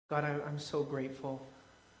God, I'm so grateful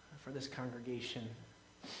for this congregation.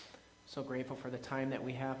 So grateful for the time that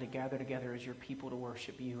we have to gather together as your people to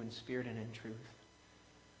worship you in spirit and in truth.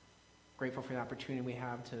 Grateful for the opportunity we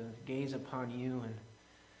have to gaze upon you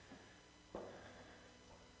and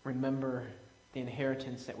remember the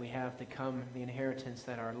inheritance that we have to come, the inheritance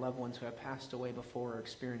that our loved ones who have passed away before are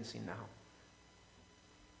experiencing now.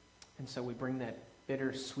 And so we bring that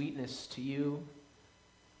bitter sweetness to you,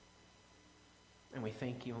 and we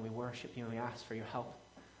thank you and we worship you and we ask for your help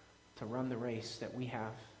to run the race that we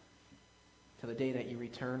have to the day that you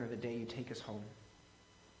return or the day you take us home.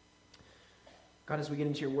 God, as we get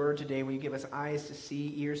into your word today, will you give us eyes to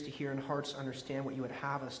see, ears to hear, and hearts to understand what you would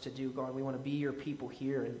have us to do? God, we want to be your people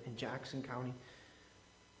here in Jackson County.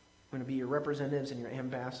 We want to be your representatives and your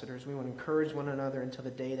ambassadors. We want to encourage one another until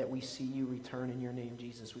the day that we see you return. In your name,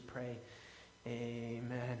 Jesus, we pray.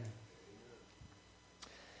 Amen.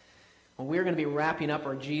 Well, we're going to be wrapping up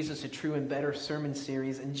our Jesus, a True and Better sermon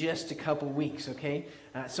series in just a couple weeks, okay?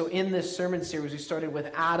 So in this sermon series, we started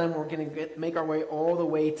with Adam. We're going to make our way all the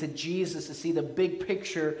way to Jesus to see the big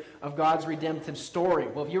picture of God's redemptive story.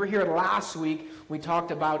 Well, if you were here last week, we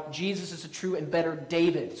talked about Jesus as a true and better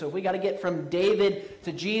David. So if we got to get from David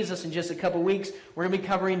to Jesus in just a couple weeks, we're going to be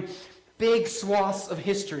covering big swaths of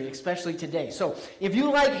history, especially today. So if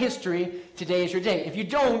you like history, today is your day. If you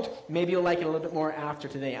don't, maybe you'll like it a little bit more after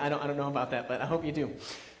today. I don't know about that, but I hope you do.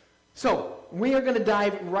 So we are going to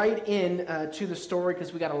dive right in to the story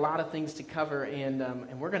because we got a lot of things to cover, and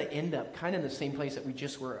we're going to end up kind of in the same place that we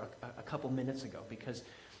just were a couple minutes ago, because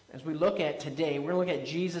as we look at today, we're going to look at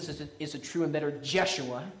Jesus as a true and better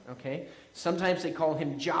Jeshua, okay? Sometimes they call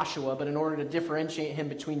him Joshua, but in order to differentiate him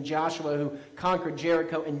between Joshua, who conquered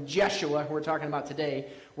Jericho, and Jeshua, who we're talking about today,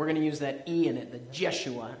 we're going to use that E in it, the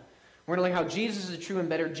Jeshua. We're going to look how Jesus is a true and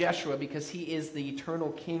better Jeshua because he is the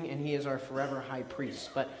eternal king and he is our forever high priest.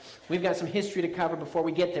 But we've got some history to cover before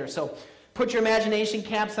we get there. So put your imagination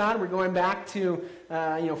caps on. We're going back to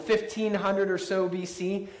 1500 or so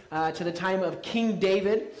BC to the time of King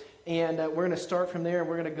David. And we're going to start from there, and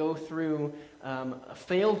we're going to go through a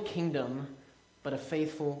failed kingdom, but a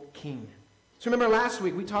faithful king. So remember last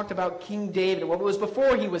week we talked about King David, what was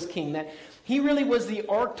before he was king, that he really was the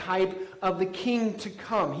archetype of the king to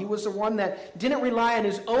come. He was the one that didn't rely on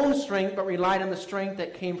his own strength, but relied on the strength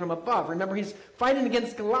that came from above. Remember, he's fighting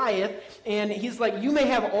against Goliath, and he's like, you may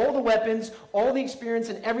have all the weapons, all the experience,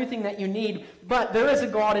 and everything that you need, but there is a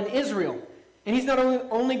God in Israel. And he's not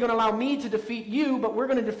only going to allow me to defeat you, but we're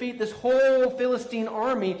going to defeat this whole Philistine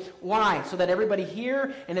army. Why? So that everybody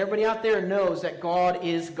here and everybody out there knows that God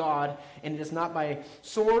is God. And it is not by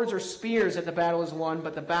swords or spears that the battle is won,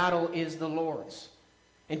 but the battle is the Lord's.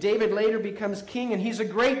 And David later becomes king, and he's a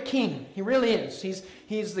great king. He really is.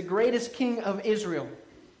 He's the greatest king of Israel.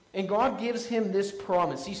 And God gives him this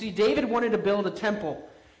promise. You see, David wanted to build a temple.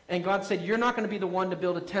 And God said, you're not going to be the one to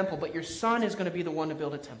build a temple, but your son is going to be the one to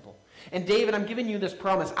build a temple. And David, I'm giving you this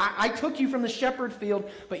promise. I took you from the shepherd field,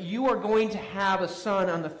 but you are going to have a son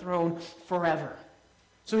on the throne forever.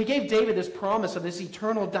 So he gave David this promise of this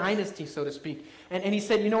eternal dynasty, so to speak. And he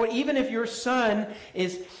said, you know what, even if your son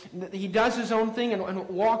he does his own thing and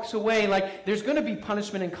walks away, like there's going to be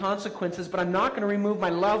punishment and consequences, but I'm not going to remove my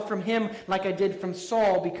love from him like I did from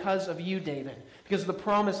Saul because of you, David, because of the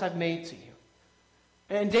promise I've made to you.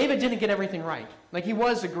 And David didn't get everything right. Like, he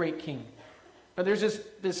was a great king. But there's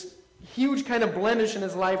this huge kind of blemish in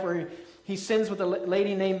his life where he sins with a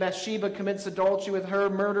lady named Bathsheba, commits adultery with her,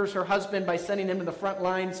 murders her husband by sending him to the front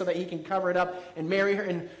line so that he can cover it up and marry her.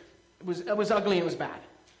 And it was ugly and it was bad.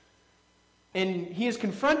 And he is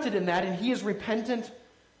confronted in that, and he is repentant,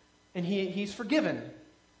 and he's forgiven.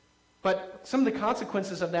 But some of the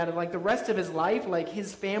consequences of that are like the rest of his life, like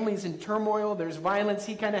his family's in turmoil, there's violence,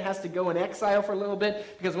 he kind of has to go in exile for a little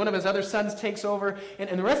bit because one of his other sons takes over, and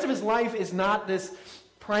the rest of his life is not this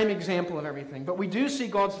prime example of everything. But we do see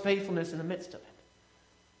God's faithfulness in the midst of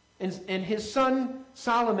it. And his son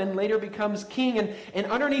Solomon later becomes king, and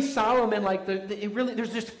underneath Solomon, like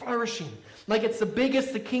there's just flourishing. Like it's the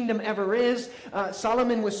biggest the kingdom ever is.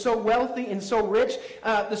 Solomon was so wealthy and so rich.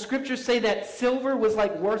 The scriptures say that silver was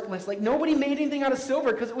like worthless. Like nobody made anything out of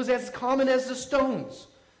silver because it was as common as the stones.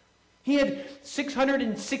 He had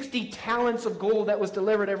 660 talents of gold that was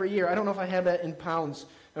delivered every year. I don't know if I have that in pounds.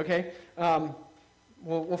 Okay.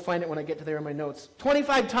 We'll find it when I get to there in my notes.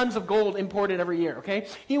 25 tons of gold imported every year, okay?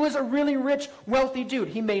 He was a really rich, wealthy dude.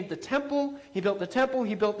 He made the temple. He built the temple.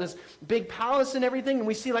 He built this big palace and everything. And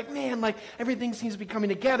we see like, man, like everything seems to be coming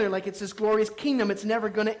together. Like it's this glorious kingdom. It's never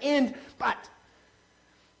going to end. But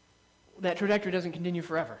that trajectory doesn't continue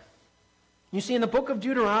forever. You see, in the book of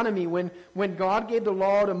Deuteronomy, when God gave the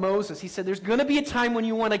law to Moses, he said, there's going to be a time when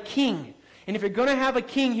you want a king. And if you're going to have a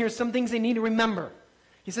king, here's some things they need to remember.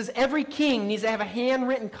 He says, every king needs to have a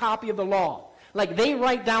handwritten copy of the law. Like they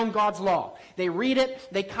write down God's law. They read it,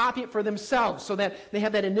 they copy it for themselves so that they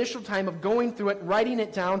have that initial time of going through it, writing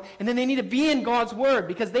it down, and then they need to be in God's word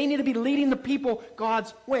because they need to be leading the people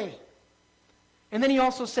God's way. And then he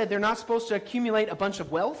also said they're not supposed to accumulate a bunch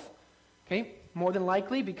of wealth, okay, more than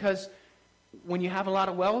likely, because when you have a lot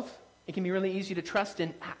of wealth, it can be really easy to trust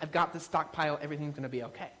in, I've got this stockpile, everything's going to be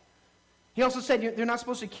okay. He also said they're not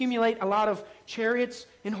supposed to accumulate a lot of chariots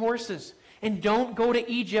and horses. And don't go to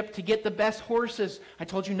Egypt to get the best horses. I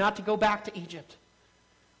told you not to go back to Egypt.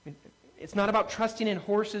 It's not about trusting in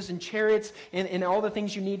horses and chariots and all the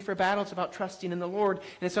things you need for battle. It's about trusting in the Lord.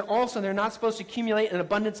 And it said also they're not supposed to accumulate an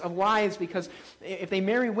abundance of wives because if they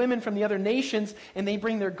marry women from the other nations and they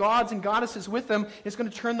bring their gods and goddesses with them, it's going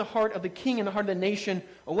to turn the heart of the king and the heart of the nation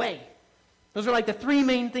away. Those are like the three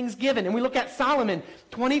main things given. And we look at Solomon,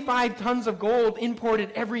 25 tons of gold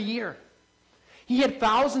imported every year. He had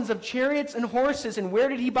thousands of chariots and horses. And where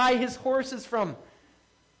did he buy his horses from?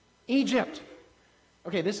 Egypt.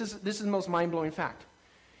 Okay, this is the most mind-blowing fact.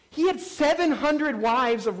 He had 700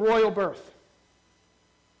 wives of royal birth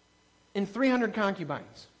and 300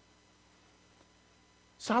 concubines.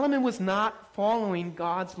 Solomon was not following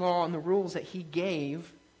God's law and the rules that he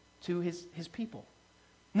gave to his people.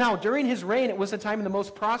 Now, during his reign, it was a time in the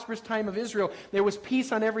most prosperous time of Israel. There was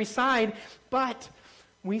peace on every side, but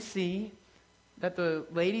we see that the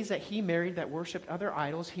ladies that he married that worshipped other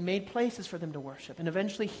idols, he made places for them to worship. And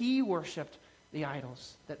eventually he worshipped the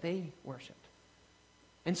idols that they worshipped.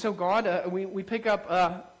 And so God, we pick up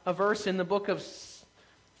a verse in the book of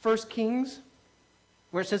 1 Kings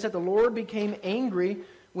where it says that the Lord became angry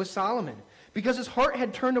with Solomon because his heart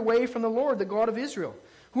had turned away from the Lord, the God of Israel,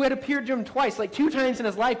 who had appeared to him twice. Like 2 times in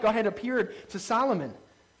his life, God had appeared to Solomon.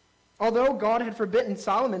 Although God had forbidden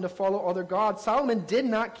Solomon to follow other gods, Solomon did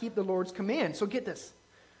not keep the Lord's command. So get this.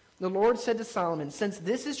 The Lord said to Solomon, since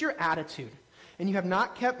this is your attitude, and you have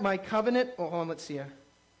not kept my covenant... Oh, hold on, let's see.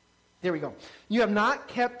 There we go. You have not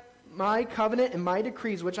kept my covenant and my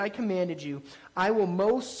decrees, which I commanded you. I will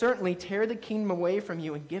most certainly tear the kingdom away from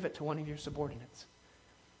you and give it to one of your subordinates.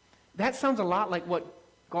 That sounds a lot like what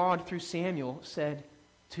God, through Samuel, said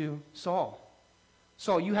to Saul.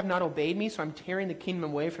 Saul, you have not obeyed me, so I'm tearing the kingdom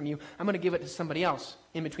away from you. I'm going to give it to somebody else.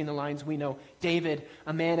 In between the lines, we know David,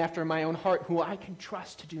 a man after my own heart, who I can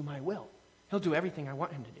trust to do my will. He'll do everything I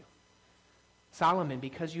want him to do. Solomon,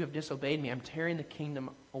 because you have disobeyed me, I'm tearing the kingdom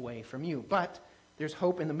away from you. But there's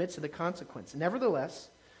hope in the midst of the consequence. Nevertheless,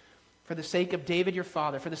 for the sake of David your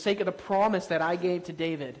father, for the sake of the promise that I gave to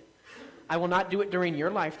David, I will not do it during your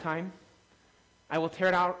lifetime. I will tear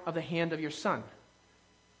it out of the hand of your son.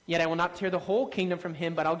 Yet I will not tear the whole kingdom from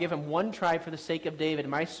him, but I'll give him one tribe for the sake of David,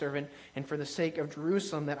 my servant, and for the sake of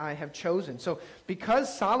Jerusalem that I have chosen. So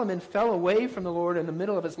because Solomon fell away from the Lord in the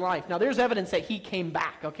middle of his life, now there's evidence that he came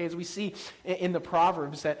back, okay, as we see in the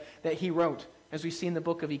Proverbs that he wrote, as we see in the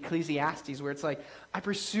book of Ecclesiastes, where it's like, I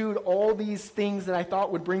pursued all these things that I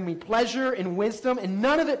thought would bring me pleasure and wisdom, and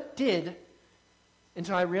none of it did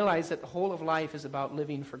until I realized that the whole of life is about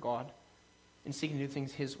living for God and seeking to do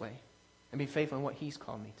things his way and be faithful in what he's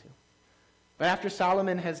called me to. But after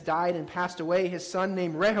Solomon has died and passed away, his son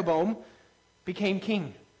named Rehoboam became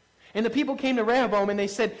king. And the people came to Rehoboam and they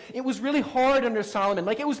said, it was really hard under Solomon.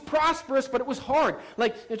 Like, it was prosperous, but it was hard.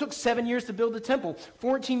 Like, it took 7 years to build the temple,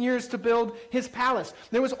 14 years to build his palace.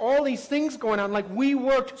 There was all these things going on. Like, we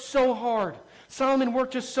worked so hard. Solomon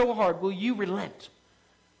worked just so hard. Will you relent?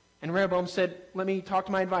 And Rehoboam said, let me talk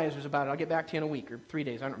to my advisors about it. I'll get back to you in a week or 3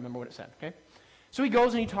 days. I don't remember what it said, okay? So he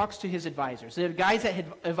goes and he talks to his advisors. The guys that had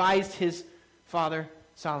advised his father,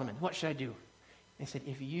 Solomon. What should I do? They said,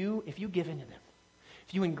 if you give in to them,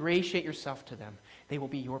 if you ingratiate yourself to them, they will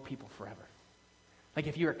be your people forever. Like,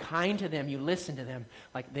 if you are kind to them, you listen to them,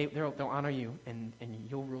 like they'll honor you and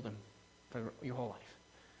you'll rule them for your whole life.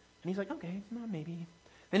 And he's like, okay, well, maybe.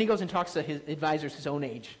 Then he goes and talks to his advisors his own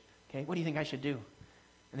age. Okay, what do you think I should do?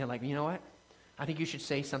 And they're like, you know what? I think you should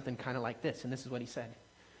say something kind of like this. And this is what he said.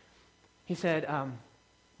 He said,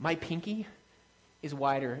 my pinky is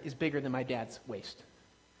bigger than my dad's waist.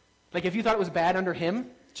 Like, if you thought it was bad under him,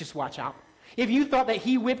 just watch out. If you thought that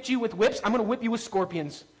he whipped you with whips, I'm going to whip you with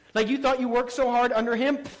scorpions. Like, you thought you worked so hard under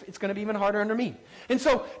him, it's going to be even harder under me. And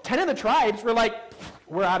so 10 of the tribes were like,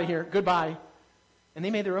 we're out of here, goodbye. And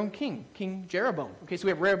they made their own king, King Jeroboam. Okay, so we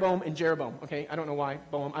have Rehoboam and Jeroboam. Okay, I don't know why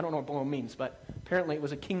Boam, I don't know what Boam means, but apparently it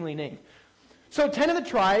was a kingly name. So 10 of the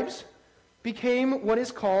tribes became what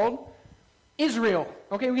is called Israel.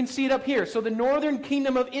 Okay, we can see it up here. So the northern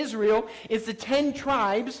kingdom of Israel is the 10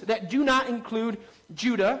 tribes that do not include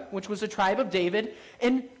Judah, which was the tribe of David,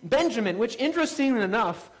 and Benjamin, which, interestingly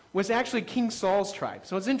enough, was actually King Saul's tribe.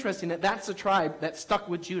 So it's interesting that that's the tribe that stuck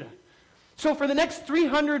with Judah. So for the next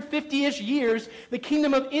 350-ish years, the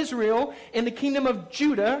kingdom of Israel and the kingdom of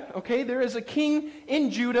Judah, okay, there is a king in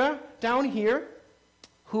Judah down here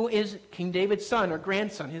who is King David's son or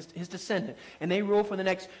grandson, his descendant. And they rule for the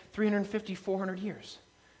next 350, 400 years.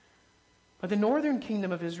 But the northern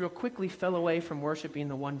kingdom of Israel quickly fell away from worshiping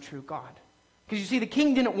the one true God. Because you see, the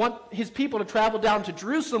king didn't want his people to travel down to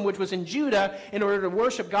Jerusalem, which was in Judah, in order to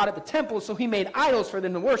worship God at the temple, so he made idols for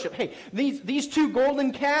them to worship. Hey, these 2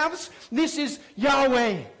 golden calves, this is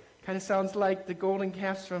Yahweh. Kind of sounds like the golden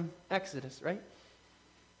calves from Exodus, right?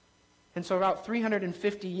 And so about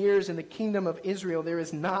 350 years in the kingdom of Israel, there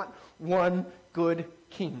is not one good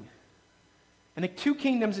king. And the 2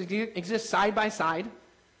 kingdoms exist side by side,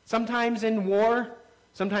 sometimes in war,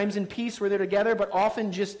 sometimes in peace where they're together, but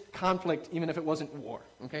often just conflict, even if it wasn't war,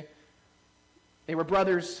 okay? They were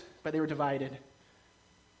brothers, but they were divided.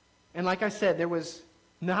 And like I said, there was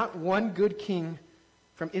not one good king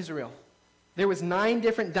from Israel. There was 9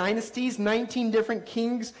 different dynasties, 19 different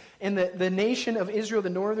kings, and the nation of Israel, the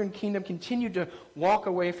northern kingdom, continued to walk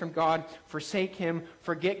away from God, forsake him,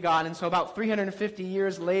 forget God. And so about 350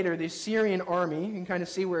 years later, the Syrian army, you can kind of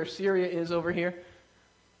see where Syria is over here,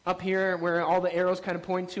 up here where all the arrows kind of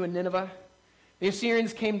point to in Nineveh. The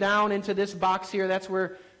Assyrians came down into this box here. That's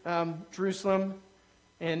where Jerusalem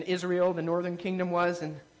and Israel, the northern kingdom, was,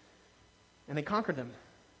 and they conquered them.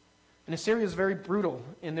 And Assyria is very brutal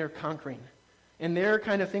in their conquering. And their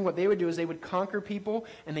kind of thing, what they would do is they would conquer people,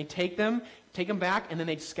 and they'd take them back, and then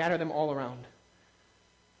they'd scatter them all around.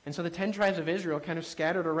 And so the 10 tribes of Israel kind of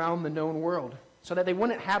scattered around the known world, so that they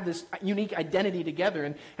wouldn't have this unique identity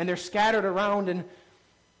together. And they're scattered around, and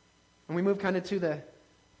we move kind of to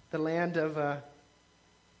the land of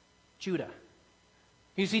Judah.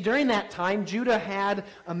 You see, during that time, Judah had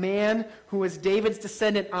a man who was David's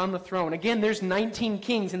descendant on the throne. Again, there's 19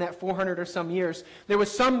 kings in that 400 or some years. There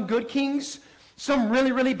was some good kings, some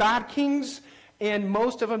really, really bad kings, and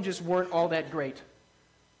most of them just weren't all that great.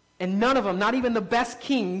 And none of them, not even the best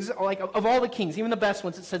kings, like of all the kings, even the best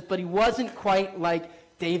ones, it says, but he wasn't quite like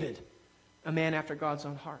David, a man after God's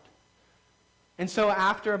own heart. And so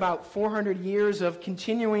after about 400 years of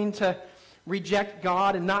continuing to reject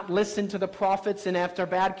God and not listen to the prophets, and after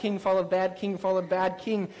bad king followed bad king followed bad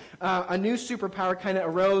king, a new superpower kind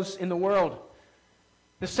of arose in the world.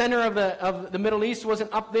 The center of the Middle East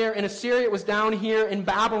wasn't up there in Assyria, it was down here in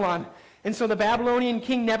Babylon. And so the Babylonian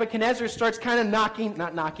king Nebuchadnezzar starts kind of knocking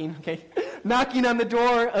on the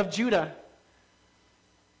door of Judah.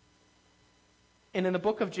 And in the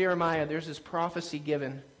book of Jeremiah, there's this prophecy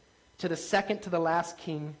given to the second to the last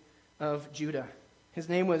king of Judah. His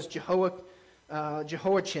name was Jehoiachin,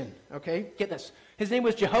 okay? Get this. His name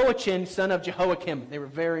was Jehoiachin, son of Jehoiakim. They were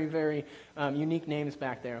very, very unique names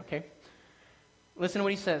back there, okay? Listen to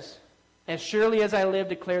what he says. As surely as I live,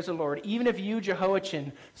 declares the Lord, even if you,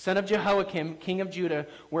 Jehoiachin, son of Jehoiakim, king of Judah,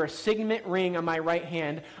 wear a signet ring on my right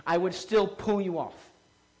hand, I would still pull you off.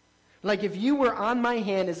 Like if you were on my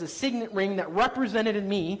hand as a signet ring that represented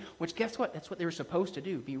me, which guess what? That's what they were supposed to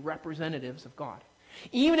do, be representatives of God.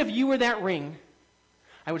 Even if you were that ring,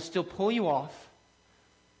 I would still pull you off,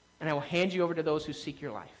 and I will hand you over to those who seek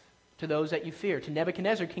your life, to those that you fear, to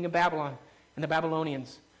Nebuchadnezzar, king of Babylon, and the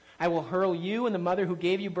Babylonians. I will hurl you and the mother who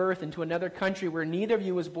gave you birth into another country where neither of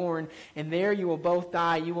you was born, and there you will both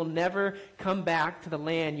die. You will never come back to the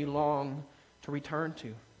land you long to return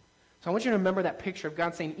to. So I want you to remember that picture of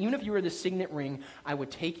God saying, even if you were the signet ring, I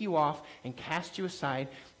would take you off and cast you aside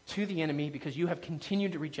to the enemy because you have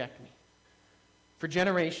continued to reject me. For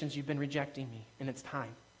generations you've been rejecting me, and it's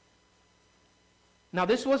time. Now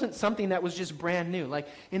this wasn't something that was just brand new. Like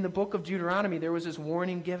in the book of Deuteronomy, there was this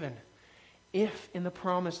warning given. If in the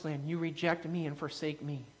promised land you reject me and forsake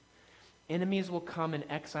me, enemies will come and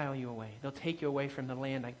exile you away. They'll take you away from the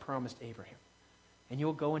land I promised Abraham, and you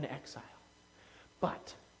will go into exile.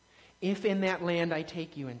 But if in that land I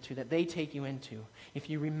take you into, that they take you into, if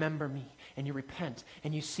you remember me and you repent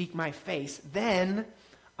and you seek my face, then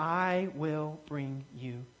I will bring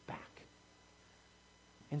you back.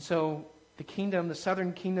 And so the kingdom, the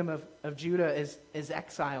southern kingdom of Judah is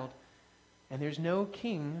exiled, and there's no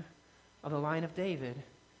king of the line of David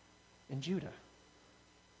in Judah.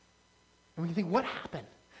 And we think, what happened?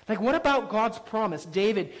 Like, what about God's promise?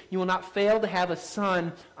 David, you will not fail to have a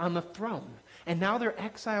son on the throne. And now they're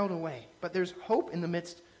exiled away. But there's hope in the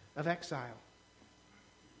midst of exile.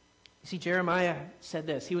 You see, Jeremiah said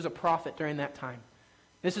this. He was a prophet during that time.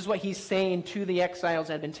 This is what he's saying to the exiles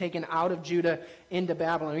that had been taken out of Judah into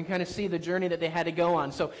Babylon. We kind of see the journey that they had to go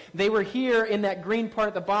on. So they were here in that green part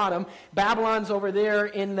at the bottom. Babylon's over there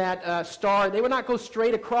in that star. They would not go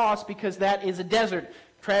straight across because that is a desert.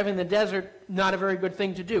 Traveling the desert, not a very good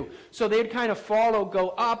thing to do. So they'd kind of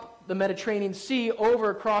go up the Mediterranean Sea,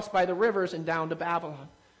 over across by the rivers, and down to Babylon.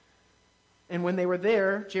 And when they were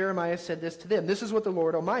there, Jeremiah said this to them. This is what the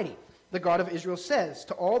Lord Almighty, the God of Israel, says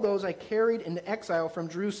to all those I carried into exile from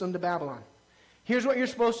Jerusalem to Babylon. Here's what you're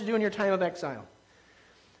supposed to do in your time of exile.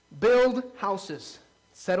 Build houses,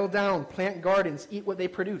 settle down, plant gardens, eat what they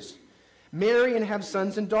produce. Marry and have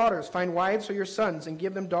sons and daughters. Find wives for your sons and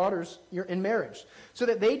give them daughters in marriage, so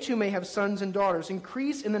that they too may have sons and daughters.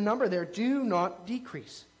 Increase in the number there. Do not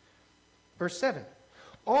decrease. Verse 7.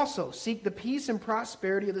 Also, seek the peace and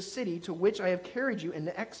prosperity of the city to which I have carried you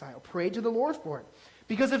into exile. Pray to the Lord for it,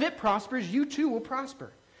 because if it prospers, you too will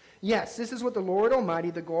prosper. Yes, this is what the Lord Almighty,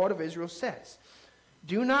 the God of Israel, says.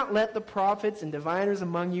 Do not let the prophets and diviners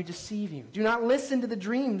among you deceive you. Do not listen to the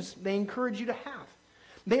dreams they encourage you to have.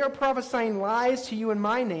 They are prophesying lies to you in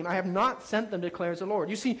my name. I have not sent them, declares the Lord.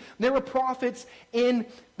 You see, there were prophets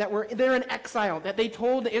that were there in exile that they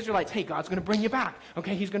told the Israelites, hey, God's going to bring you back.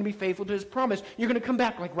 Okay, he's going to be faithful to his promise. You're going to come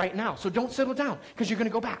back like right now. So don't settle down because you're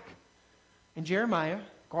going to go back. And Jeremiah,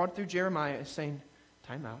 God through Jeremiah is saying,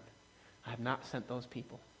 time out. I have not sent those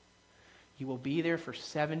people. You will be there for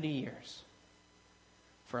 70 years.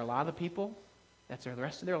 For a lot of the people, that's the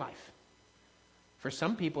rest of their life. For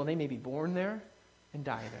some people, they may be born there and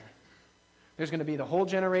die there. There's going to be the whole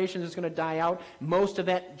generation that's going to die out. Most of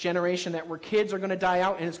that generation that were kids are going to die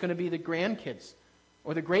out, and it's going to be the grandkids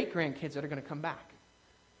or the great-grandkids that are going to come back.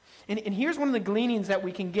 And here's one of the gleanings that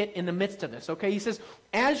we can get in the midst of this, okay? He says,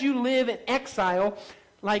 as you live in exile,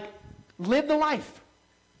 live the life.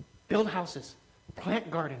 Build houses. Plant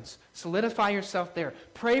gardens. Solidify yourself there.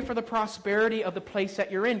 Pray for the prosperity of the place that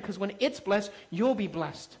you're in, because when it's blessed, you'll be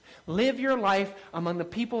blessed. Live your life among the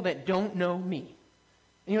people that don't know me.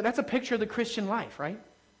 You know, that's a picture of the Christian life, right?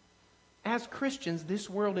 As Christians, this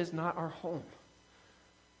world is not our home.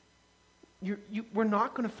 We're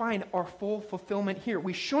not going to find our full fulfillment here.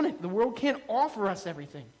 We shouldn't. The world can't offer us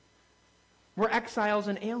everything. We're exiles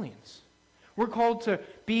and aliens. We're called to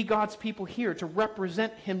be God's people here, to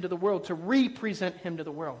represent Him to the world, to represent Him to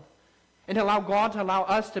the world, and to allow God to allow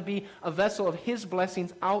us to be a vessel of His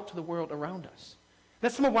blessings out to the world around us.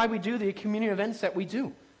 That's some of why we do the community events that we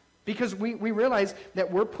do. Because we realize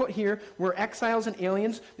that we're put here, we're exiles and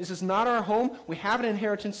aliens. This is not our home. We have an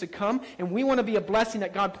inheritance to come, and we want to be a blessing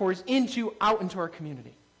that God pours out into our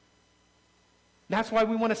community. That's why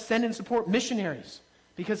we want to send and support missionaries.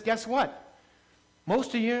 Because guess what?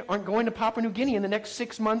 Most of you aren't going to Papua New Guinea in the next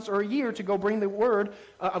 6 months or a year to go bring the word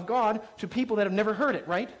of God to people that have never heard it,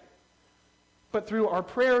 right? But through our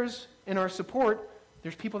prayers and our support,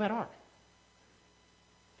 there's people that are.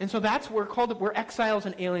 And so that's what we're exiles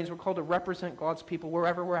and aliens. We're called to represent God's people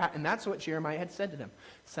wherever we're at. And that's what Jeremiah had said to them.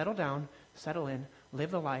 Settle down, settle in, live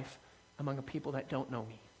the life among a people that don't know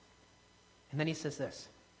me. And then he says this.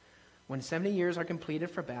 When 70 years are completed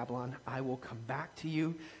for Babylon, I will come back to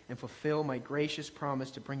you and fulfill my gracious promise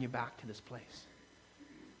to bring you back to this place.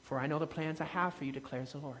 For I know the plans I have for you,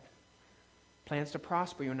 declares the Lord. Plans to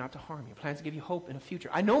prosper you and not to harm you. Plans to give you hope in a future.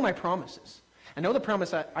 I know my promises. I know the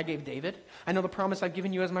promise I gave David. I know the promise I've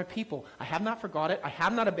given you as my people. I have not forgot it. I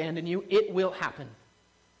have not abandoned you. It will happen.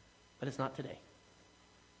 But it's not today.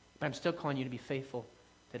 But I'm still calling you to be faithful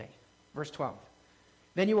today. Verse 12.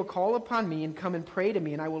 Then you will call upon me and come and pray to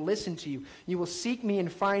me, and I will listen to you. You will seek me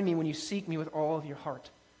and find me when you seek me with all of your heart.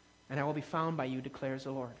 And I will be found by you, declares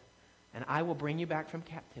the Lord. And I will bring you back from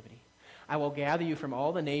captivity. I will gather you from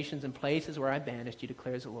all the nations and places where I banished you,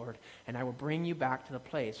 declares the Lord, and I will bring you back to the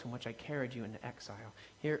place from which I carried you into exile.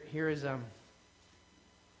 Here is a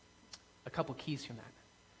couple keys from that.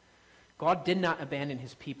 God did not abandon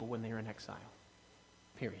his people when they were in exile.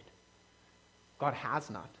 Period. God has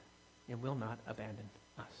not and will not abandon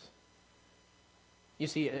us. You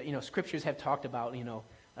see, scriptures have talked about,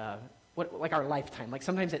 like our lifetime. Like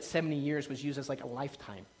sometimes that 70 years was used as like a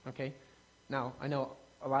lifetime, okay? Now, I know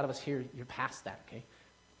a lot of us here, you're past that, okay?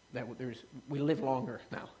 We live longer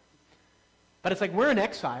now. But it's like we're in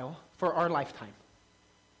exile for our lifetime.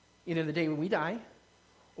 Either the day when we die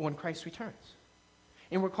or when Christ returns.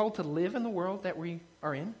 And we're called to live in the world that we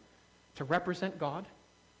are in, to represent God,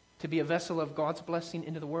 to be a vessel of God's blessing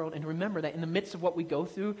into the world, and to remember that in the midst of what we go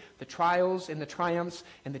through, the trials and the triumphs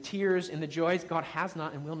and the tears and the joys, God has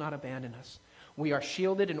not and will not abandon us. We are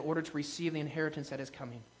shielded in order to receive the inheritance that is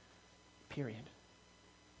coming. Period.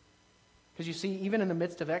 Because you see, even in the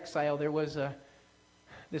midst of exile, there was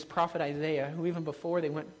this prophet Isaiah, who even before they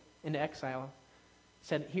went into exile,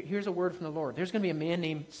 said, here's a word from the Lord. There's going to be a man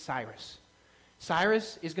named Cyrus.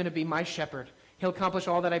 Cyrus is going to be my shepherd. He'll accomplish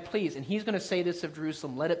all that I please. And he's going to say this of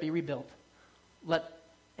Jerusalem, let it be rebuilt. Let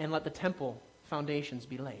the temple foundations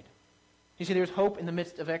be laid. You see, there's hope in the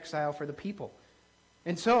midst of exile for the people.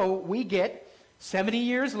 And so we get 70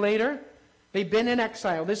 years later, they've been in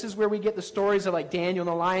exile. This is where we get the stories of like Daniel in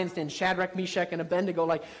the lion's den, Shadrach, Meshach, and Abednego,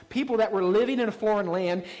 like people that were living in a foreign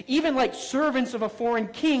land, even like servants of a foreign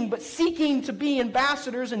king, but seeking to be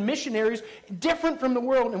ambassadors and missionaries different from the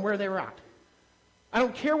world and where they were at. I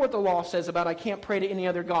don't care what the law says about I can't pray to any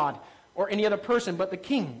other god or any other person but the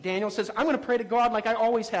king. Daniel says, I'm going to pray to God like I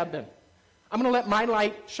always have been. I'm going to let my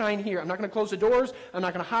light shine here. I'm not going to close the doors. I'm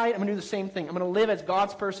not going to hide. I'm going to do the same thing. I'm going to live as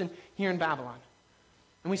God's person here in Babylon.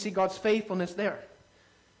 And we see God's faithfulness there.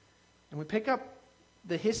 And we pick up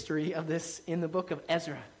the history of this in the book of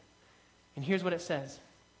Ezra. And here's what it says.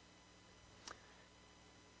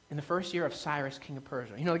 In the first year of Cyrus, king of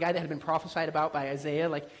Persia. You know the guy that had been prophesied about by Isaiah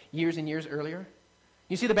like years and years earlier?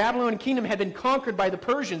 You see, the Babylonian kingdom had been conquered by the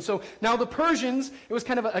Persians. So now the Persians, it was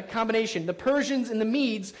kind of a combination. The Persians and the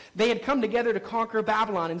Medes, they had come together to conquer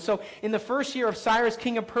Babylon. And so in the first year of Cyrus,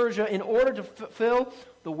 king of Persia, in order to fulfill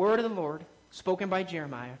the word of the Lord, spoken by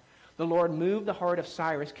Jeremiah, the Lord moved the heart of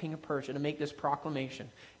Cyrus, king of Persia, to make this proclamation.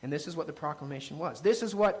 And this is what the proclamation was. This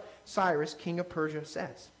is what Cyrus, king of Persia,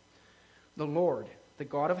 says. The Lord, the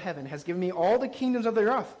God of heaven, has given me all the kingdoms of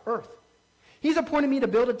the earth. He's appointed me to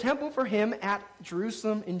build a temple for him at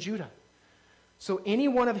Jerusalem in Judah. So any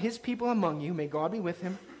one of his people among you, may God be with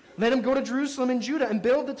him, let him go to Jerusalem in Judah and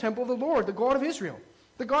build the temple of the Lord, the God of Israel,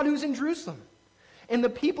 the God who's in Jerusalem. And the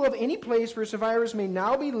people of any place where survivors may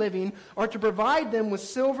now be living are to provide them with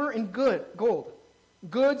silver and gold,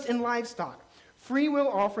 goods and livestock, free will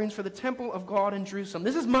offerings for the temple of God in Jerusalem.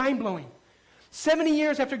 This is mind-blowing. 70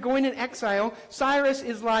 years after going in exile, Cyrus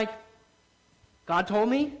is like, God told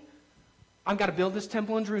me, I've got to build this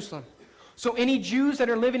temple in Jerusalem. So any Jews that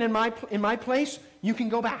are living in my place, you can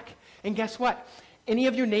go back. And guess what? Any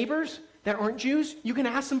of your neighbors that aren't Jews, you can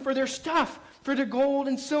ask them for their stuff, for their gold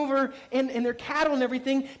and silver and their cattle and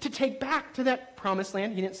everything to take back to that promised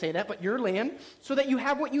land. He didn't say that, but your land, so that you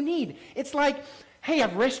have what you need. It's like, hey,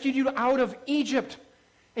 I've rescued you out of Egypt.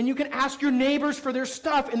 And you can ask your neighbors for their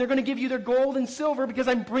stuff, and they're going to give you their gold and silver because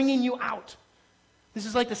I'm bringing you out. This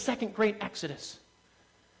is like the second great Exodus.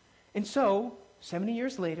 And so, 70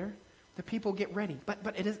 years later, the people get ready.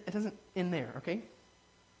 But it doesn't end there, okay?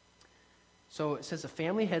 So it says the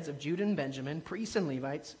family heads of Judah and Benjamin, priests and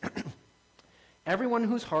Levites, everyone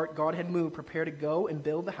whose heart God had moved, prepared to go and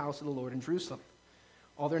build the house of the Lord in Jerusalem.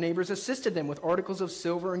 All their neighbors assisted them with articles of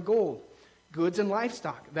silver and gold, goods and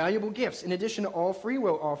livestock, valuable gifts, in addition to all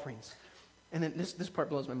freewill offerings. And then this part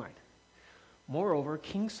blows my mind. Moreover,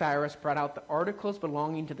 King Cyrus brought out the articles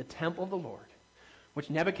belonging to the temple of the Lord, which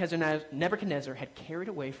Nebuchadnezzar had carried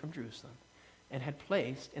away from Jerusalem and had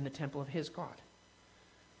placed in the temple of his God.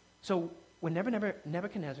 So when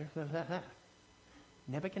Nebuchadnezzar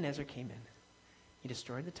came in, he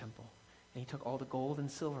destroyed the temple, and he took all the gold and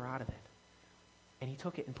silver out of it, and he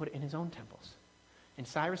took it and put it in his own temples. And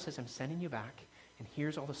Cyrus says, I'm sending you back, and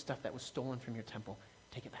here's all the stuff that was stolen from your temple.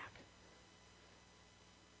 Take it back.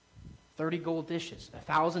 30 gold dishes,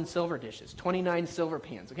 1,000 silver dishes, 29 silver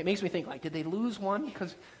pans. Okay, it makes me think, like, did they lose one?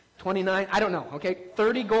 Because 29, I don't know, okay?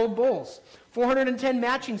 30 gold bowls, 410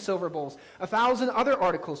 matching silver bowls, 1,000 other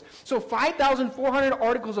articles. So 5,400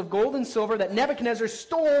 articles of gold and silver that Nebuchadnezzar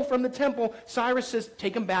stole from the temple. Cyrus says,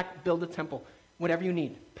 take them back, build a temple, whatever you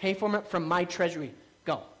need. Pay for them from my treasury.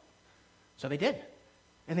 Go. So they did.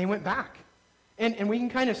 And they went back. And we can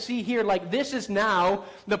kind of see here, like, this is now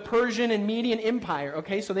the Persian and Median Empire,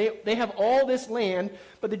 okay? So they have all this land,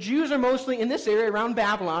 but the Jews are mostly in this area around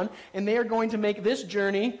Babylon, and they are going to make this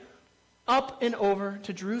journey up and over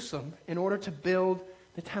to Jerusalem in order to build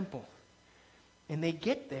the temple. And they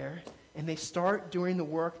get there, and they start doing the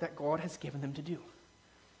work that God has given them to do.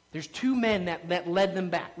 There's two men that led them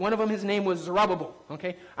back. One of them, his name was Zerubbabel,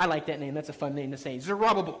 okay? I like that name. That's a fun name to say.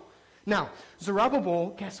 Zerubbabel. Now,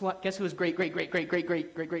 Zerubbabel, guess what? Guess who his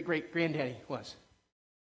great-great-great-great-great-great-great-great-granddaddy was?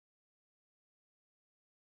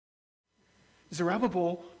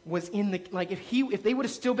 Zerubbabel was in the, like, if they would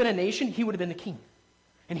have still been a nation, he would have been the king.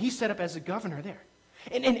 And he's set up as a governor there.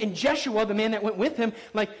 And Jeshua, the man that went with him,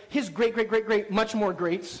 like, his great-great-great-great, much more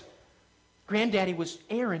greats, granddaddy was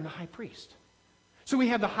Aaron, the high priest. So we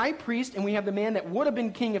have the high priest, and we have the man that would have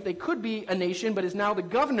been king if they could be a nation, but is now the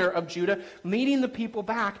governor of Judah, leading the people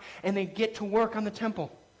back, and they get to work on the temple.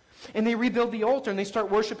 And they rebuild the altar and they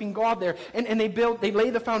start worshiping God there. And they lay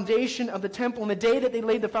the foundation of the temple. And the day that they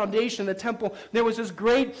laid the foundation of the temple, there was this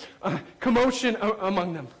great commotion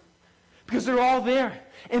among them. Because they're all there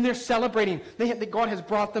and they're celebrating. God has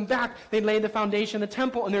brought them back. They laid the foundation of the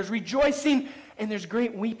temple and there's rejoicing and there's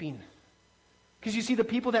great weeping. Because you see, the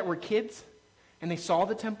people that were kids and they saw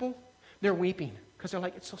the temple, they're weeping because they're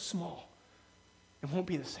like, it's so small. It won't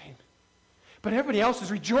be the same. But everybody else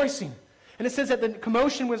is rejoicing. And it says that the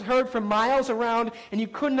commotion was heard from miles around, and you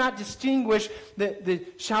could not distinguish the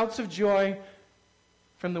shouts of joy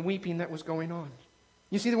from the weeping that was going on.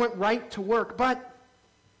 You see, they went right to work, but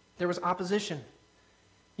there was opposition.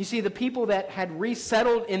 You see, the people that had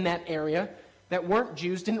resettled in that area that weren't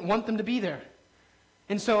Jews didn't want them to be there.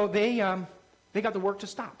 And so they got the work to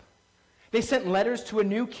stop. They sent letters to a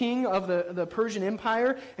new king of the Persian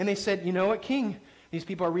Empire, and they said, you know what, king? These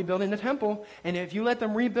people are rebuilding the temple, and if you let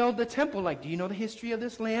them rebuild the temple, do you know the history of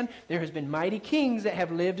this land? There has been mighty kings that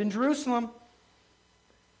have lived in Jerusalem,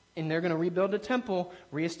 and they're going to rebuild the temple,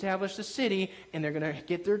 reestablish the city, and they're going to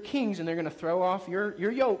get their kings, and they're going to throw off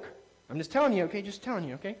your yoke. I'm just telling you, okay? Just telling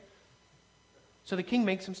you, okay? So the king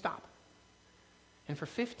makes them stop. And for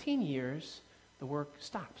 15 years, the work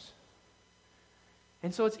stops.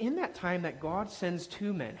 And so it's in that time that God sends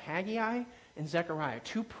two men, Haggai and Zechariah,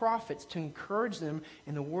 two prophets, to encourage them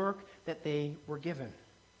in the work that they were given.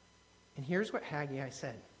 And here's what Haggai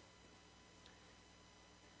said.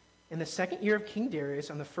 In the second year of King Darius,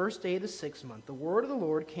 on the first day of the 6th month, the word of the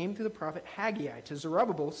Lord came through the prophet Haggai to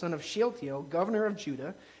Zerubbabel, son of Shealtiel, governor of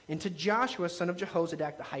Judah, and to Joshua, son of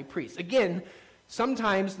Jehozadak, the high priest. Again,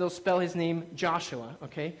 sometimes they'll spell his name Joshua,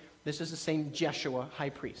 okay? This is the same Jeshua, high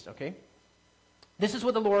priest, okay? This is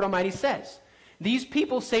what the Lord Almighty says. These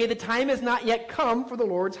people say the time has not yet come for the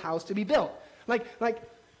Lord's house to be built. Like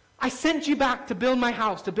I sent you back to build my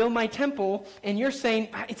house, to build my temple, and you're saying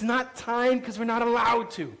it's not time because we're not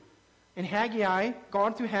allowed to. And Haggai,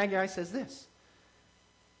 God through Haggai says this.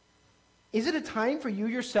 Is it a time for you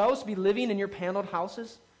yourselves to be living in your paneled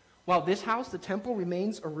houses, while this house, the temple,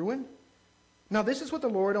 remains a ruin? Now this is what the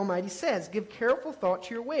Lord Almighty says. Give careful thought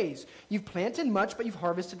to your ways. You've planted much, but you've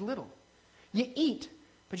harvested little. You eat,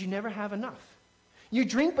 but you never have enough. You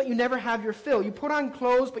drink, but you never have your fill. You put on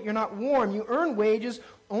clothes, but you're not warm. You earn wages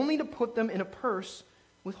only to put them in a purse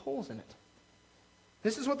with holes in it.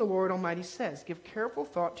 This is what the Lord Almighty says. Give careful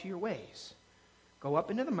thought to your ways. Go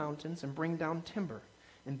up into the mountains and bring down timber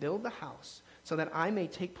and build the house so that I may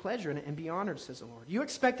take pleasure in it and be honored, says the Lord. You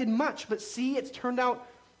expected much, but see, it's turned out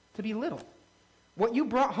to be little. What you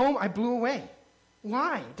brought home, I blew away.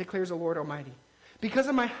 Why, declares the Lord Almighty? Because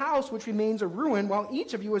of my house, which remains a ruin, while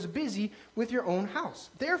each of you is busy with your own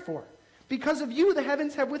house. Therefore, because of you, the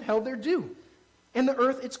heavens have withheld their dew, and the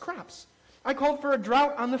earth its crops. I called for a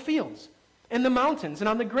drought on the fields, and the mountains, and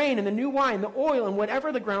on the grain, and the new wine, the oil, and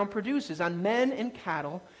whatever the ground produces, on men and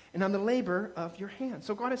cattle, and on the labor of your hands.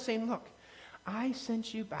 So God is saying, look, I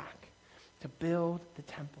sent you back to build the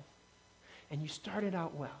temple. And you started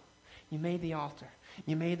out well. You made the altar.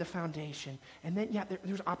 You made the foundation. And then,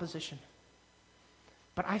 there's opposition.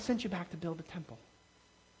 But I sent you back to build the temple.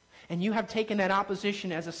 And you have taken that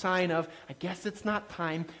opposition as a sign of, I guess it's not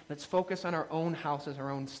time. Let's focus on our own houses,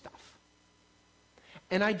 our own stuff.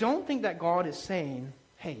 And I don't think that God is saying,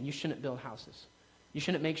 hey, you shouldn't build houses. You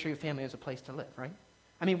shouldn't make sure your family has a place to live, right?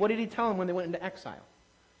 I mean, what did he tell them when they went into exile?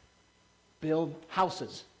 Build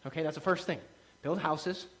houses. Okay, that's the first thing. Build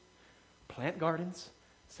houses, plant gardens,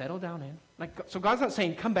 settle down in. So God's not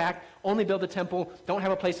saying, come back, only build a temple, don't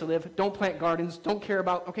have a place to live, don't plant gardens, don't care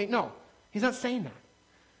about, okay, no. He's not saying that.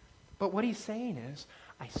 But what he's saying is,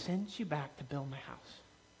 I sent you back to build my house.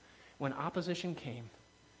 When opposition came,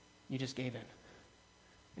 you just gave in.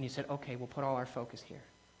 And you said, okay, we'll put all our focus here.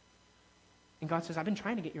 And God says, I've been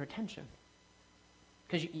trying to get your attention.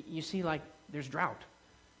 Because you see, there's drought.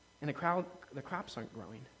 And the crops aren't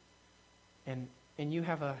growing. And you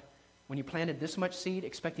have when you planted this much seed,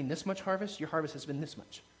 expecting this much harvest, your harvest has been this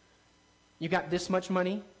much. You got this much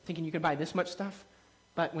money, thinking you could buy this much stuff,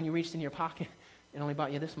 but when you reached in your pocket, it only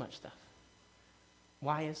bought you this much stuff.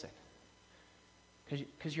 Why is it?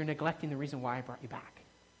 Because you're neglecting the reason why I brought you back.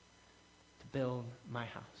 To build my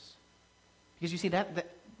house. Because you see, that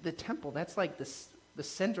the temple, that's like the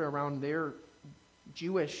center around their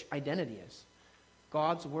Jewish identity is.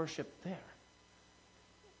 God's worship there.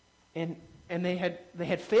 And they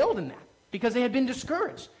had failed in that because they had been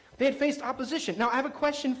discouraged. They had faced opposition. Now, I have a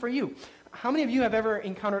question for you. How many of you have ever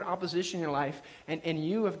encountered opposition in your life and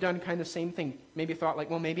you have done kind of the same thing? Maybe thought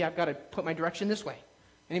well, maybe I've got to put my direction this way.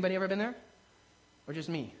 Anybody ever been there? Or just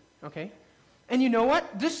me? Okay. And you know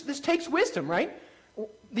what? This takes wisdom, right?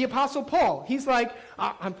 The Apostle Paul, he's like,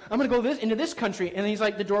 I'm going to go into this country. And he's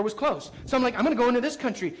like, the door was closed. So I'm like, I'm going to go into this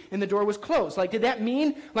country. And the door was closed. Like, did that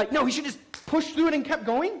mean, like, no, he should just push through it and kept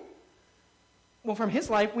going? Well, from his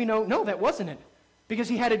life, we know, no, that wasn't it. Because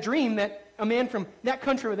he had a dream that a man from that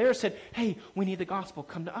country over there said, hey, we need the gospel,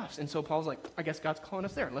 come to us. And so Paul's like, I guess God's calling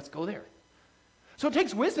us there. Let's go there. So it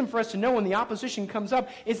takes wisdom for us to know when the opposition comes up,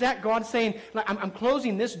 is that God saying, like, I'm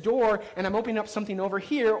closing this door and I'm opening up something over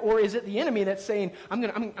here, or is it the enemy that's saying,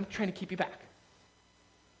 I'm trying to keep you back?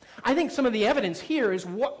 I think some of the evidence here is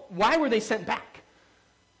why were they sent back?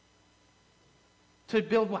 To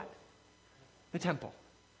build what? The temple.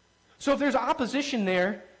 So if there's opposition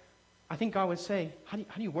there, I think God would say, how do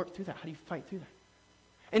you work through that? How do you fight through that?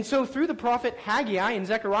 And so through the prophet Haggai and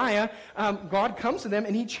Zechariah, God comes to them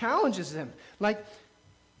and he challenges them. Like,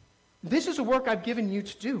 this is a work I've given you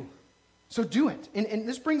to do. So do it. And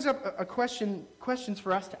this brings up questions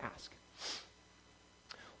for us to ask.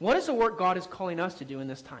 What is the work God is calling us to do in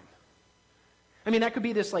this time? I mean, that could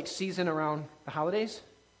be this like season around the holidays.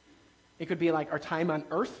 It could be like our time on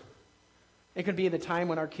earth. It could be the time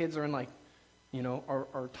when our kids are in like,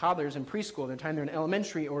 our toddlers in preschool, the time they're in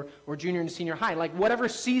elementary or junior and senior high, like whatever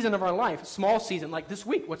season of our life, small season, like this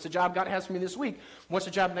week. What's the job God has for me this week? What's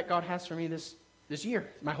the job that God has for me this year,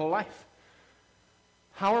 my whole life?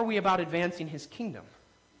 How are we about advancing his kingdom?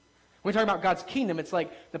 When we talk about God's kingdom, it's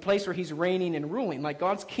like the place where he's reigning and ruling. Like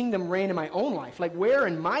God's kingdom reign in my own life. Like where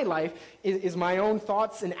in my life is my own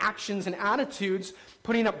thoughts and actions and attitudes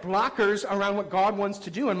putting up blockers around what God wants to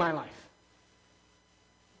do in my life?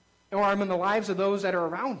 Or I'm in the lives of those that are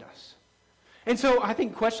around us. And so I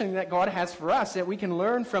think questioning that God has for us that we can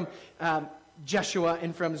learn from Jeshua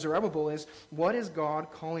and from Zerubbabel is, what is God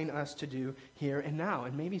calling us to do here and now?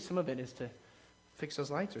 And maybe some of it is to fix those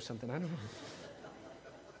lights or something. I don't know.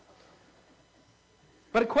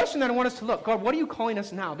 But a question that I want us to look, God, what are you calling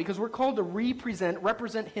us now? Because we're called to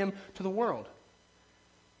represent him to the world.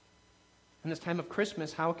 In this time of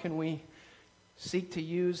Christmas, how can we seek to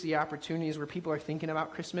use the opportunities where people are thinking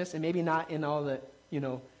about Christmas, and maybe not in all the,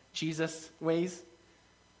 Jesus ways,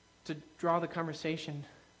 to draw the conversation.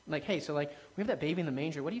 Like, hey, so like, we have that baby in the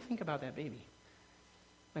manger. What do you think about that baby?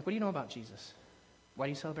 Like, what do you know about Jesus? Why do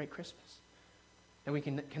you celebrate Christmas? And we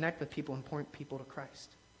can connect with people and point people to Christ.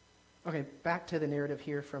 Okay, back to the narrative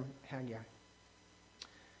here from Haggai.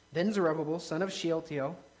 Then Zerubbabel, son of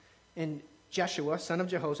Shealtiel, and Jeshua, son of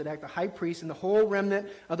Jehozadak, the high priest, and the whole remnant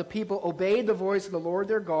of the people obeyed the voice of the Lord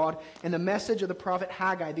their God and the message of the prophet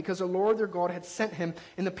Haggai, because the Lord their God had sent him,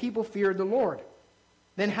 and the people feared the Lord.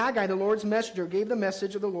 Then Haggai, the Lord's messenger, gave the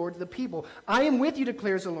message of the Lord to the people. I am with you,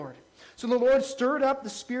 declares the Lord. So the Lord stirred up the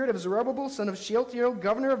spirit of Zerubbabel, son of Shealtiel,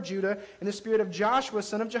 governor of Judah, and the spirit of Joshua,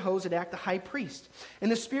 son of Jehozadak, the high priest,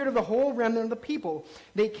 and the spirit of the whole remnant of the people.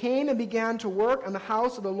 They came and began to work on the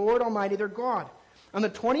house of the Lord Almighty their God, on the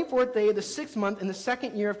 24th day of the 6th month in the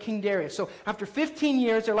 2nd year of King Darius. So after 15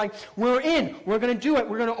 years, they're like, we're in. We're going to do it.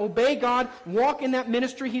 We're going to obey God, walk in that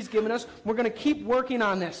ministry he's given us. We're going to keep working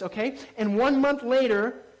on this, okay? And 1 month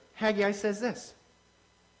later, Haggai says this.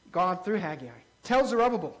 God through Haggai. Tell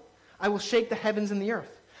Zerubbabel, I will shake the heavens and the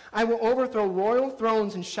earth. I will overthrow royal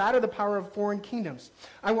thrones and shatter the power of foreign kingdoms.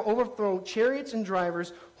 I will overthrow chariots and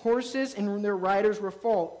drivers, horses and their riders will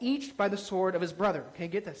fall, each by the sword of his brother. Okay,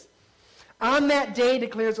 get this. On that day,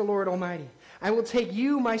 declares the Lord Almighty, I will take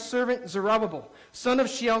you, my servant Zerubbabel, son of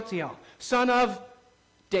Shealtiel, son of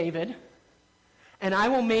David, and I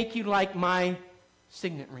will make you like my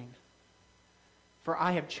signet ring. For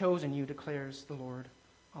I have chosen you, declares the Lord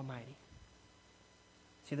Almighty.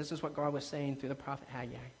 See, this is what God was saying through the prophet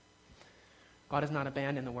Haggai. God has not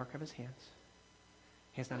abandoned the work of his hands.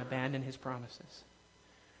 He has not abandoned his promises.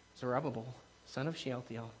 Zerubbabel, son of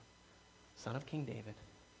Shealtiel, son of King David,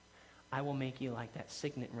 I will make you like that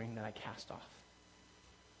signet ring that I cast off.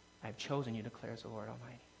 I have chosen you, declares the Lord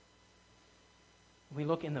Almighty. We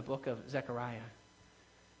look in the book of Zechariah.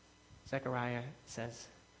 Zechariah says,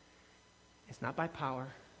 it's not by power,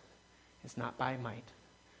 it's not by might,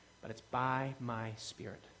 but it's by my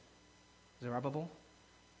spirit. Zerubbabel,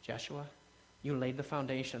 Jeshua, you laid the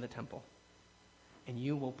foundation of the temple, and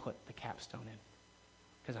you will put the capstone in,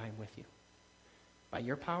 because I am with you. By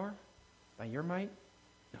your power, by your might,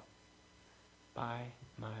 no. By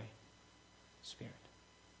my spirit.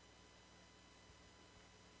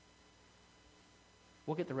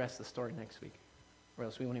 We'll get the rest of the story next week, or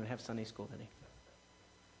else we won't even have Sunday school today.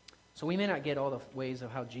 So we may not get all the ways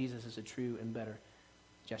of how Jesus is a true and better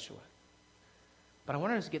Jeshua. But I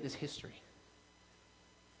want us to get this history.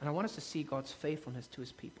 And I want us to see God's faithfulness to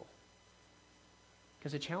his people.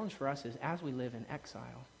 Because the challenge for us is, as we live in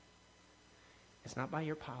exile, it's not by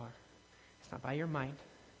your power, it's It's not by your might.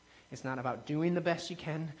 It's not about doing the best you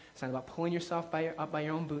can. It's not about pulling yourself up by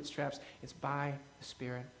your own bootstraps. It's by the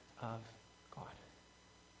Spirit of God.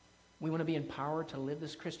 We want to be empowered to live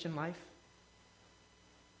this Christian life.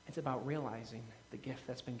 It's about realizing the gift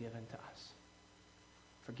that's been given to us.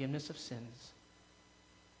 Forgiveness of sins,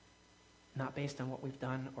 not based on what we've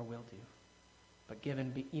done or will do, but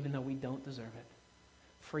given even though we don't deserve it,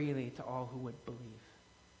 freely to all who would believe.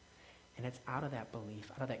 And it's out of that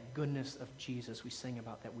belief, out of that goodness of Jesus we sing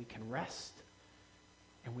about, that we can rest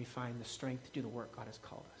and we find the strength to do the work God has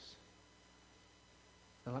called us.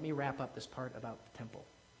 Now let me wrap up this part about the temple.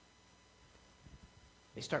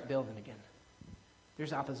 They start building again.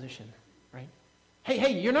 There's opposition, right?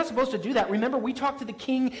 Hey, you're not supposed to do that. Remember, we talked to the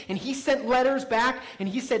king, and he sent letters back, and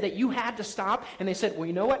he said that you had to stop. And they said, well,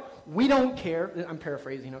 you know what? We don't care. I'm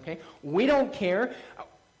paraphrasing, okay? We don't care.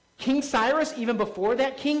 King Cyrus, even before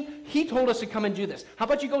that king, he told us to come and do this. How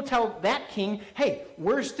about you go tell that king, hey,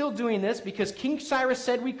 we're still doing this because King Cyrus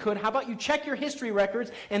said we could. How about you check your history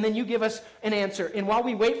records, and then you give us an answer. And while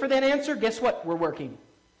we wait for that answer, guess what? We're working.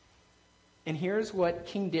 And here's what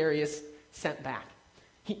King Darius sent back.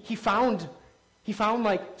 He found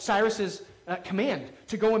like Cyrus's command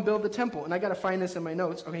to go and build the temple. And I got to find this in my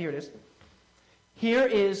notes. Okay, here it is. Here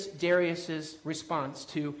is Darius's response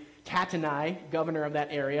to Tattenai, governor of that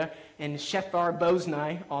area, and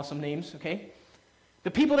Shethar-Boznai, awesome names, okay?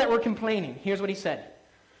 The people that were complaining, here's what he said.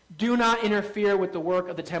 Do not interfere with the work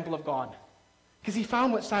of the temple of God. Because he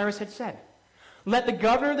found what Cyrus had said. Let the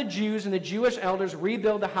governor of the Jews and the Jewish elders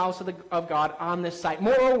rebuild the house of God on this site.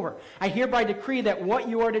 Moreover, I hereby decree that what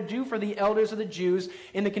you are to do for the elders of the Jews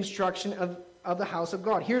in the construction of the house of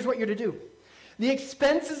God. Here's what you're to do. The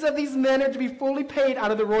expenses of these men are to be fully paid out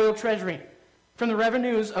of the royal treasury, from the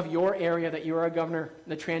revenues of your area that you are a governor,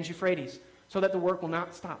 the Trans-Euphrates, so that the work will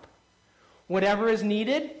not stop. Whatever is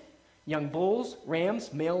needed, young bulls,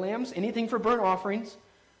 rams, male lambs, anything for burnt offerings,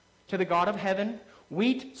 to the God of heaven,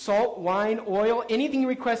 wheat, salt, wine, oil, anything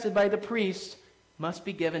requested by the priest must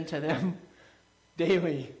be given to them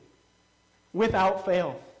daily, without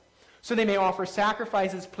fail, so they may offer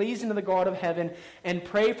sacrifices pleasing to the God of heaven and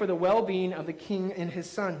pray for the well-being of the king and his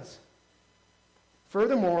sons.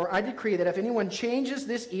 Furthermore, I decree that if anyone changes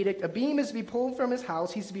this edict, a beam is to be pulled from his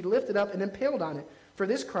house, he's to be lifted up and impaled on it for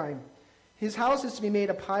this crime. His house is to be made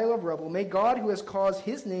a pile of rubble. May God, who has caused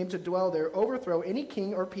his name to dwell there, overthrow any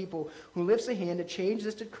king or people who lifts a hand to change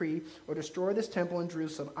this decree or destroy this temple in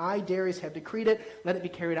Jerusalem. I, Darius, have decreed it. Let it be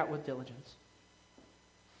carried out with diligence.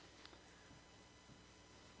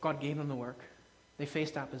 God gave them the work. They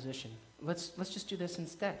faced opposition. Let's just do this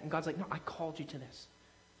instead. And God's like, no, I called you to this.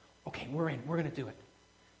 Okay, we're in. We're going to do it.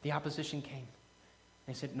 The opposition came.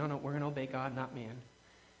 They said, no, we're going to obey God, not man.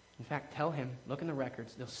 In fact, tell him, look in the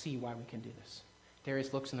records, they'll see why we can do this.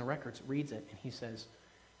 Darius looks in the records, reads it, and he says,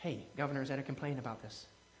 hey, governors had a complaint about this.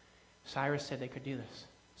 Cyrus said they could do this,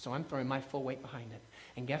 so I'm throwing my full weight behind it.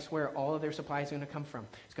 And guess where all of their supplies are going to come from?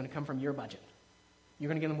 It's going to come from your budget. You're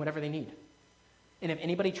going to give them whatever they need. And if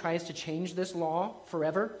anybody tries to change this law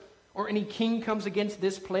forever, or any king comes against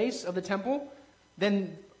this place of the temple,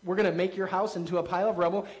 then we're going to make your house into a pile of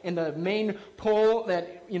rubble, and the main pole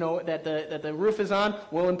that the roof is on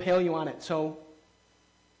will impale you on it. So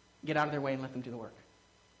get out of their way and let them do the work.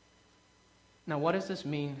 Now, what does this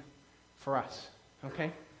mean for us?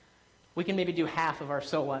 Okay? We can maybe do half of our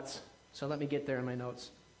so whats. So let me get there in my notes.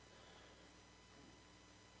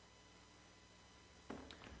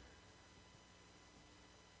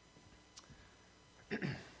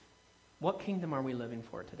 What kingdom are we living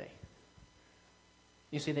for today?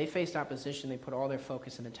 You see, they faced opposition. They put all their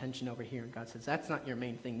focus and attention over here. And God says, that's not your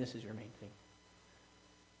main thing. This is your main thing.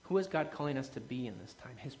 Who is God calling us to be in this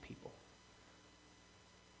time? His people.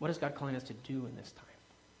 What is God calling us to do in this time?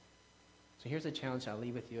 So here's a challenge I'll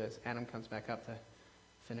leave with you as Adam comes back up to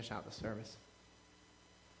finish out the service.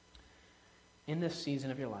 In this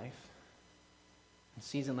season of your life, a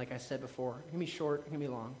season, like I said before, it can be short, it can be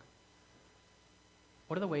long.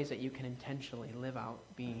 What are the ways that you can intentionally live out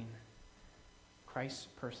being Christ's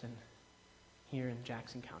person here in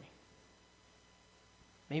Jackson County?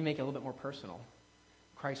 Maybe make it a little bit more personal.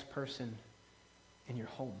 Christ's person in your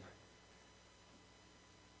home,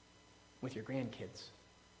 with your grandkids,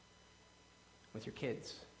 with your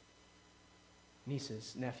kids,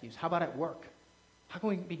 nieces, nephews. How about at work? How can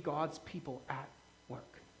we be God's people at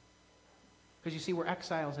work? Because you see, we're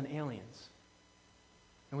exiles and aliens,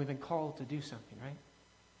 and we've been called to do something, right?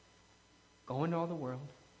 Go into all the world,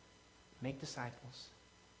 make disciples,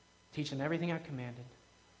 teach them everything I've commanded,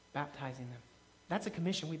 baptizing them. That's a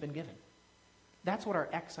commission we've been given. That's what our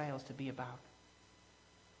exile is to be about.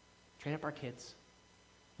 Train up our kids,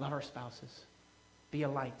 Love our spouses. Be a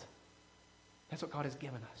light. That's what God has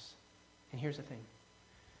given us. And here's the thing.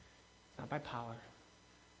 It's not by power.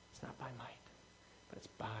 It's not by might. But it's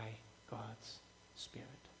by God's Spirit.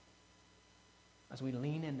 As we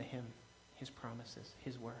lean into Him, His promises,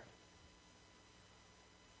 His word.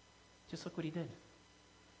 Just look what He did.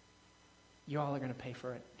 You all are going to pay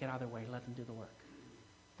for it. Get out of their way. Let them do the work.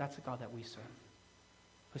 That's the God that we serve,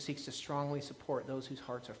 who seeks to strongly support those whose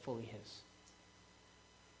hearts are fully His.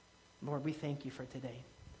 Lord, we thank You for today.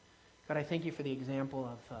 God, I thank You for the example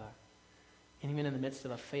of, and even in the midst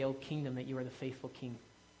of a failed kingdom, that You are the faithful King.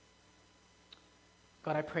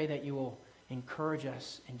 God, I pray that You will encourage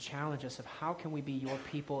us and challenge us of how can we be Your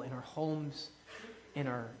people in our homes, in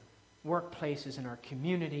our workplaces, in our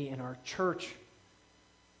community, in our church.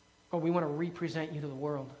 God, we want to represent You to the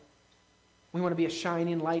world. We want to be a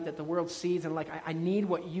shining light that the world sees and I need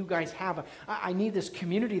what You guys have. I need this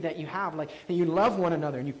community that You have, that you love one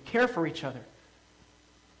another and you care for each other.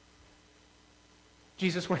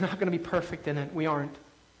 Jesus, we're not going to be perfect in it. We aren't.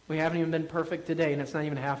 We haven't even been perfect today, and it's not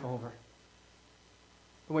even half over.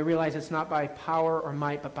 But we realize it's not by power or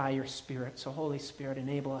might, but by Your Spirit. So Holy Spirit,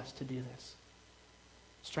 enable us to do this.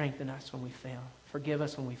 Strengthen us when we fail. Forgive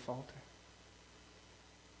us when we falter.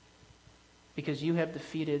 Because You have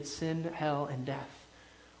defeated sin, hell, and death.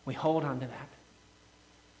 We hold on to that.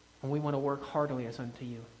 And we want to work heartily as unto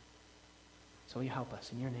You. So will You help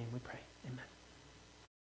us? In Your name we pray. Amen.